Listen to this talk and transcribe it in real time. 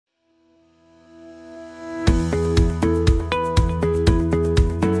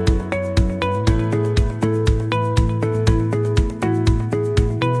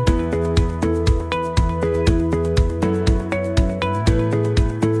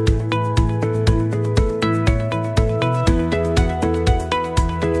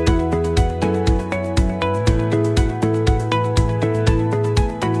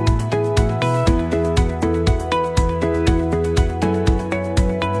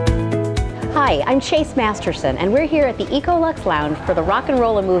Hi, I'm Chase Masterson, and we're here at the Ecolux Lounge for the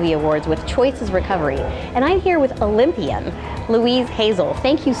RocknRolla Movie Awards with Choices Recovery. And I'm here with Olympian Louise Hazel.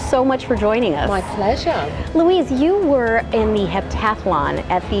 Thank you so much for joining us. My pleasure. Louise, you were in the heptathlon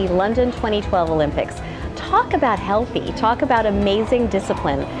at the London 2012 Olympics. Talk about healthy, talk about amazing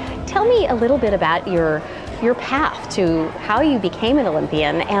discipline. Tell me a little bit about your path to how you became an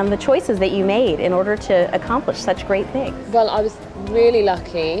Olympian and the choices that you made in order to accomplish such great things. Well, I was really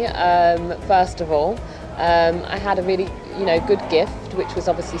lucky, first of all. I had a really, good gift, which was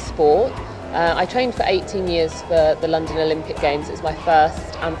obviously sport. I trained for 18 years for the London Olympic Games. It was my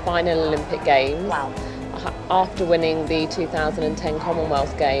first and final Olympic Games. Wow. After winning the 2010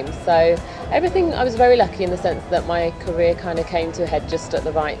 Commonwealth Games. So everything, I was very lucky in the sense that my career kind of came to a head just at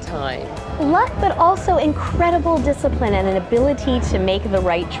the right time. Luck, but also incredible discipline and an ability to make the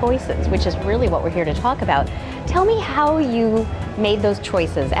right choices, which is really what we're here to talk about. Tell me how you made those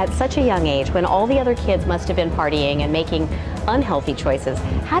choices at such a young age when all the other kids must have been partying and making unhealthy choices.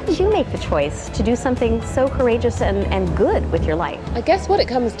 How did you make the choice to do something so courageous and good with your life? I guess what it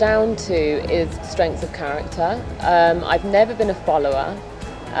comes down to is strength of character. I've never been a follower.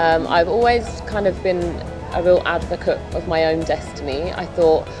 I've always kind of been a real advocate of my own destiny. I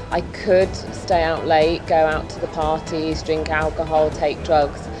thought I could stay out late, go out to the parties, drink alcohol, take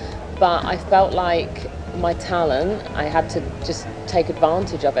drugs, but I felt like my talent, I had to just take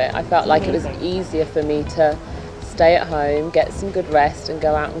advantage of it. I felt like it was easier for me to stay at home, get some good rest and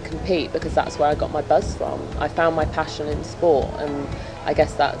go out and compete because that's where I got my buzz from. I found my passion in sport, and I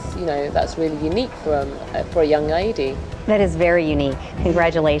guess that's, that's really unique for a young lady. That is very unique.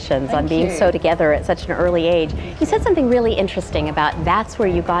 Congratulations on being so together at such an early age. You said something really interesting about that's where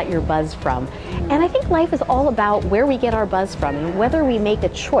you got your buzz from. And I think life is all about where we get our buzz from and whether we make a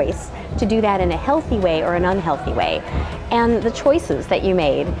choice to do that in a healthy way or an unhealthy way. And the choices that you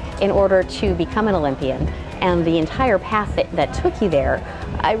made in order to become an Olympian and the entire path that took you there,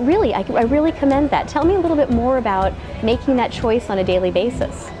 I really commend that. Tell me a little bit more about making that choice on a daily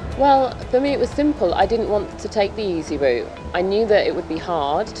basis. Well, for me it was simple. I didn't want to take the easy route. I knew that it would be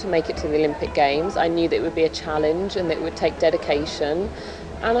hard to make it to the Olympic Games. I knew that it would be a challenge and that it would take dedication.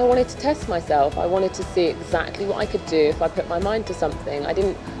 And I wanted to test myself. I wanted to see exactly what I could do if I put my mind to something. I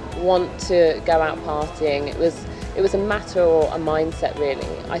didn't want to go out partying. It was a matter or a mindset really.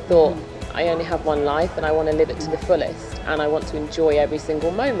 I thought I only have one life and I want to live it to the fullest, and I want to enjoy every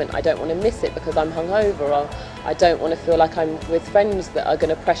single moment. I don't want to miss it because I'm hungover, or I don't want to feel like I'm with friends that are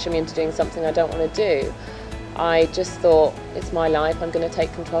going to pressure me into doing something I don't want to do. I just thought, it's my life, I'm going to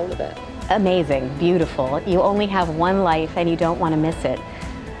take control of it. Amazing, beautiful. You only have one life and you don't want to miss it.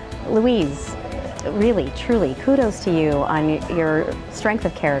 Louise, really, truly, kudos to you on your strength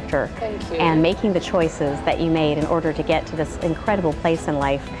of character. Thank you. And making the choices that you made in order to get to this incredible place in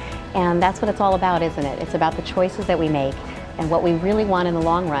life. And that's what it's all about, isn't it? It's about the choices that we make and what we really want in the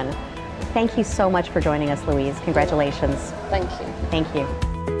long run. Thank you so much for joining us, Louise. Congratulations. Thank you. Thank you.